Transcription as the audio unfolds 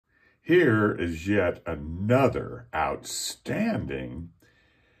Here is yet another outstanding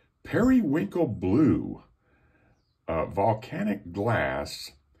periwinkle blue volcanic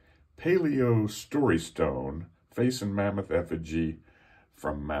glass Paleo story stone facing Mammoth Effigy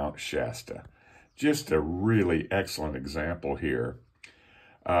from Mount Shasta. Just a really excellent example here.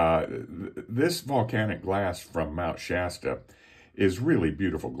 This volcanic glass from Mount Shasta is really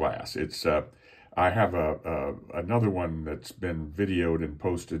beautiful glass. It's I have another one that's been videoed and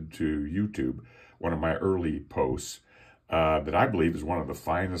posted to YouTube, one of my early posts, that I believe is one of the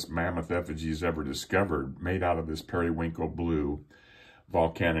finest mammoth effigies ever discovered, made out of this periwinkle blue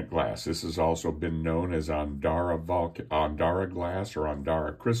volcanic glass. This has also been known as Andara glass or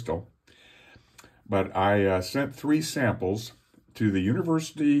Andara crystal. But I sent 3 samples to the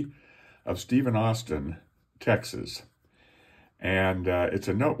University of Stephen Austin, Texas. And it's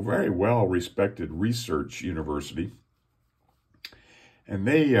a very well-respected research university. And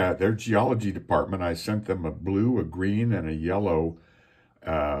their geology department, I sent them a blue, a green, and a yellow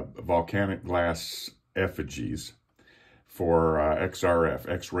volcanic glass effigies for XRF,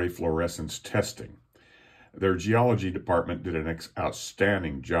 X-ray fluorescence testing. Their geology department did an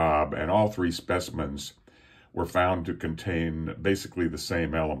outstanding job, and all 3 specimens were found to contain basically the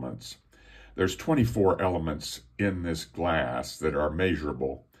same elements. There's 24 elements in this glass that are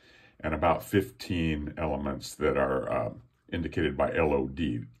measurable, and about 15 elements that are indicated by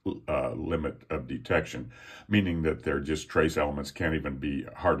LOD, limit of detection, meaning that they're just trace elements, can't even be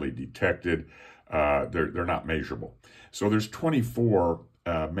hardly detected. They're not measurable. So there's 24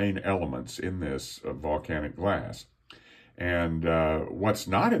 main elements in this volcanic glass. And what's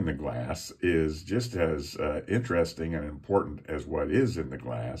not in the glass is just as interesting and important as what is in the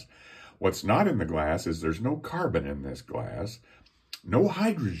glass. What's not in the glass is there's no carbon in this glass, no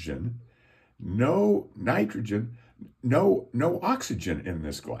hydrogen, no nitrogen, no oxygen in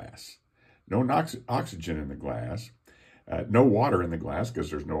this glass. No oxygen in the glass, no water in the glass because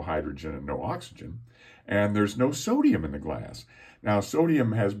there's no hydrogen and no oxygen, and there's no sodium in the glass. Now,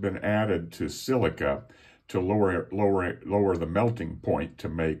 sodium has been added to silica to lower the melting point to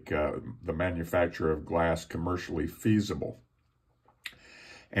make the manufacture of glass commercially feasible.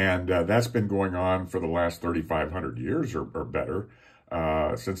 And that's been going on for the last 3,500 years or better.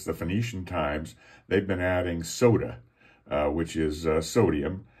 Since the Phoenician times, they've been adding soda, which is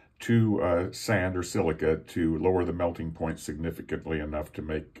sodium, to sand or silica to lower the melting point significantly enough to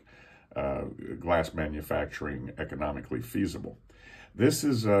make glass manufacturing economically feasible. This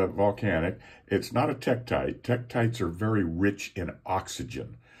is volcanic. It's not a tektite. Tektites are very rich in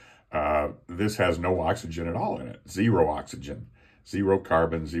oxygen. This has no oxygen at all in it, 0 oxygen. 0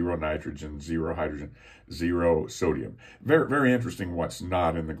 carbon, 0 nitrogen, 0 hydrogen, 0 sodium. Very, very interesting what's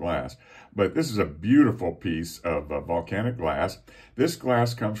not in the glass. But this is a beautiful piece of volcanic glass. This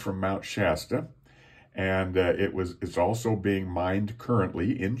glass comes from Mount Shasta, and it's also being mined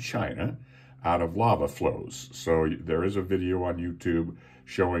currently in China out of lava flows. So there is a video on YouTube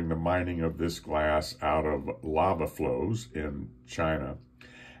showing the mining of this glass out of lava flows in China.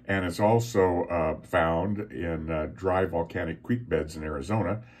 And it's also found in dry volcanic creek beds in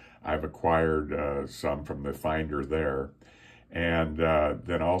Arizona. I've acquired some from the finder there. And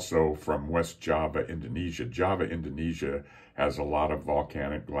then also from West Java, Indonesia. Java, Indonesia has a lot of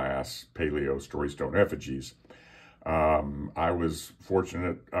volcanic glass, paleo storystone effigies. I was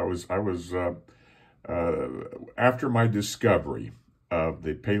fortunate, after my discovery of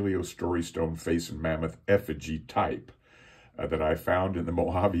the paleo storystone face and mammoth effigy type, that I found in the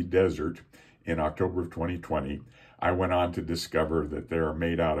Mojave Desert in October of 2020, I went on to discover that they are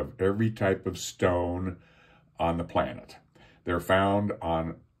made out of every type of stone on the planet. They're found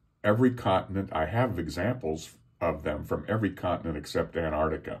on every continent. I have examples of them from every continent except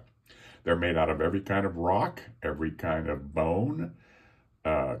Antarctica. They're made out of every kind of rock, every kind of bone,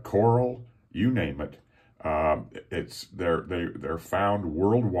 coral, you name it. They're found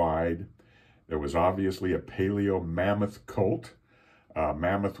worldwide. There was obviously a paleo mammoth cult,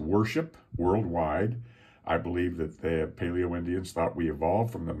 mammoth worship worldwide. I believe that the Paleo Indians thought we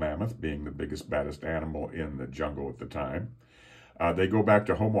evolved from the mammoth, being the biggest, baddest animal in the jungle at the time. They go back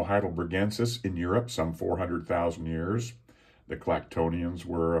to Homo heidelbergensis in Europe, some 400,000 years. The Clactonians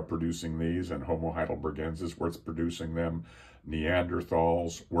were producing these, and Homo heidelbergensis was producing them.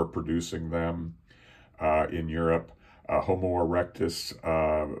 Neanderthals were producing them in Europe. Homo erectus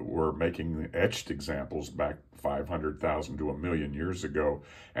were making etched examples back 500,000 to 1 million years ago,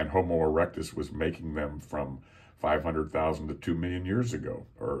 and Homo erectus was making them from 500,000 to 2 million years ago,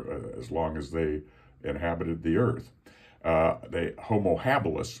 or as long as they inhabited the earth. Homo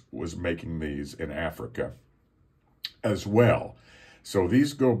habilis was making these in Africa as well. So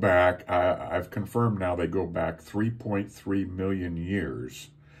these go back, I've confirmed now they go back 3.3 million years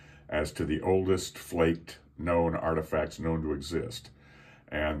as to the oldest flaked known artifacts known to exist.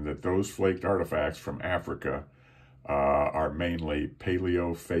 And that those flaked artifacts from Africa are mainly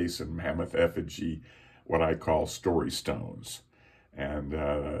Paleo face and Mammoth Effigy, what I call story stones. And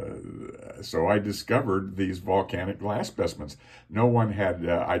so I discovered these volcanic glass specimens. No one had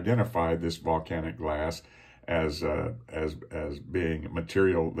identified this volcanic glass as being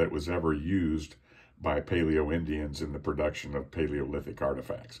material that was ever used by Paleo Indians in the production of Paleolithic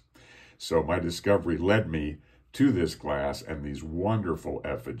artifacts. So my discovery led me to this glass and these wonderful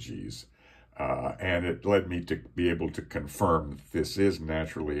effigies, and it led me to be able to confirm that this is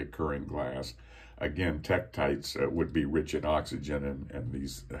naturally occurring glass. Again, tektites would be rich in oxygen, and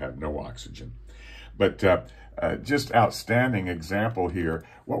these have no oxygen. But just outstanding example here.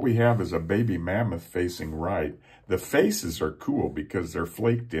 What we have is a baby mammoth facing right. The faces are cool because they're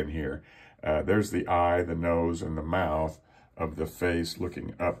flaked in here. There's the eye, the nose, and the mouth of the face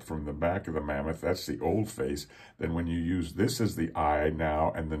looking up from the back of the mammoth. That's the old face. Then when you use this as the eye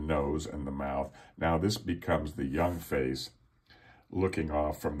now and the nose and the mouth, now this becomes the young face looking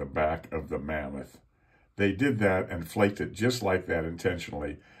off from the back of the mammoth. They did that and flaked it just like that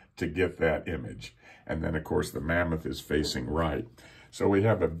intentionally to get that image. And then, of course, the mammoth is facing right. So we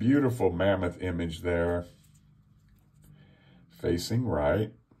have a beautiful mammoth image there, facing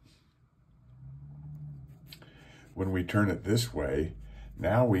right. When we turn it this way,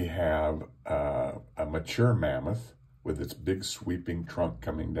 now we have a mature mammoth with its big sweeping trunk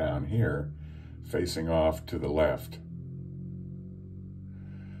coming down here, facing off to the left.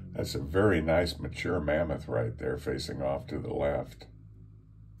 That's a very nice mature mammoth right there, facing off to the left.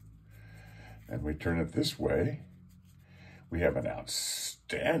 And we turn it this way, we have an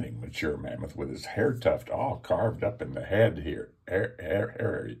outstanding mature mammoth with his hair tuft all carved up in the head here,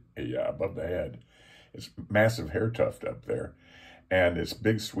 above the head. It's massive hair tuft up there, and its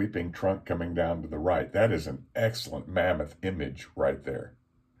big sweeping trunk coming down to the right. That is an excellent mammoth image right there.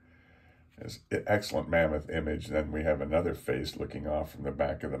 It's an excellent mammoth image. Then we have another face looking off from the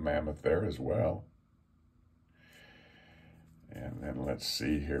back of the mammoth there as well. And then let's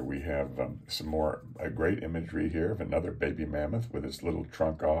see here, we have some more great imagery here of another baby mammoth with its little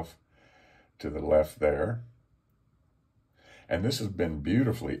trunk off to the left there. And this has been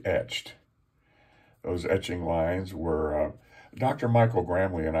beautifully etched. Those etching lines were, Dr. Michael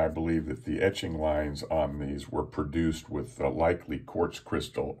Gramley and I believe that the etching lines on these were produced with likely quartz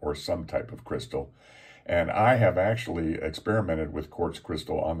crystal or some type of crystal. And I have actually experimented with quartz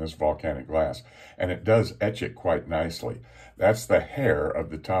crystal on this volcanic glass, and it does etch it quite nicely. That's the hair of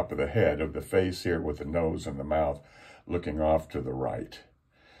the top of the head of the face here with the nose and the mouth looking off to the right.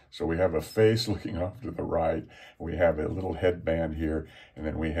 So we have a face looking off to the right, we have a little headband here, and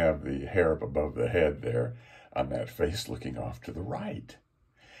then we have the hair up above the head there on that face looking off to the right.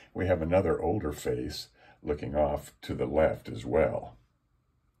 We have another older face looking off to the left as well.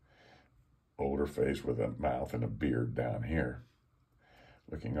 Older face with a mouth and a beard down here,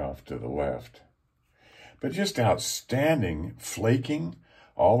 looking off to the left. But just outstanding flaking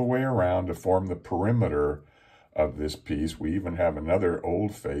all the way around to form the perimeter of this piece. We even have another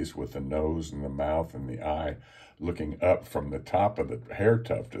old face with the nose and the mouth and the eye looking up from the top of the hair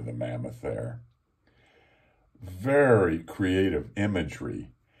tuft of the mammoth there. Very creative imagery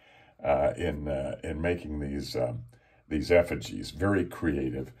in making these effigies. Very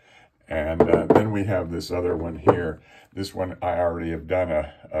creative. And then we have this other one here. This one, I already have done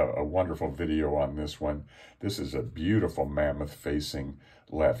a wonderful video on this one. This is a beautiful mammoth facing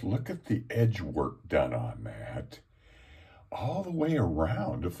left. Look at the edge work done on that. All the way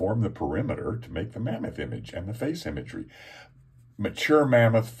around to form the perimeter to make the mammoth image and the face imagery. Mature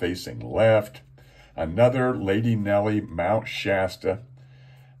mammoth facing left. Another Lady Nellie Mount Shasta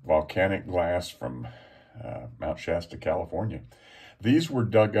volcanic glass from Mount Shasta, California. These were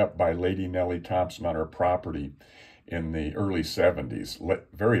dug up by Lady Nellie Thompson on her property in the early 70s,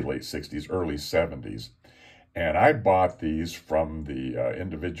 very late 60s, early 70s. And I bought these from the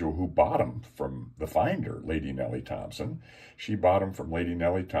individual who bought them from the finder, Lady Nellie Thompson. She bought them from Lady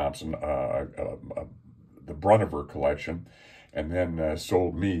Nellie Thompson, the brunt of her collection, and then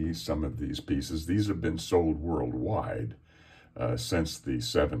sold me some of these pieces. These have been sold worldwide since the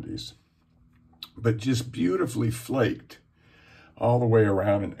 70s. But just beautifully flaked all the way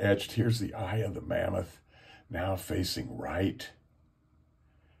around and etched. Here's the eye of the mammoth, now facing right.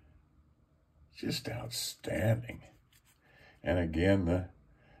 Just outstanding. And again,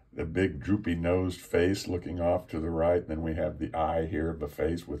 the big droopy-nosed face looking off to the right. Then we have the eye here of the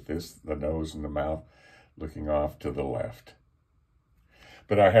face with the nose and the mouth looking off to the left.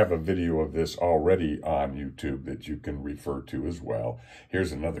 But I have a video of this already on YouTube that you can refer to as well.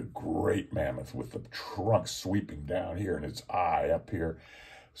 Here's another great mammoth with the trunk sweeping down here and its eye up here,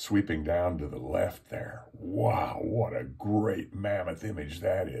 sweeping down to the left there. Wow, what a great mammoth image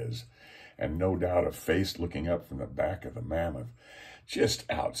that is. And no doubt a face looking up from the back of the mammoth. Just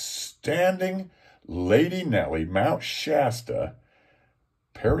outstanding. Lady Nellie, Mount Shasta,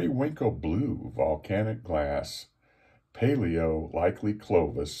 periwinkle blue, volcanic glass, Paleo, likely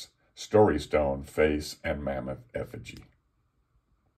Clovis, story stone, face, and mammoth effigy.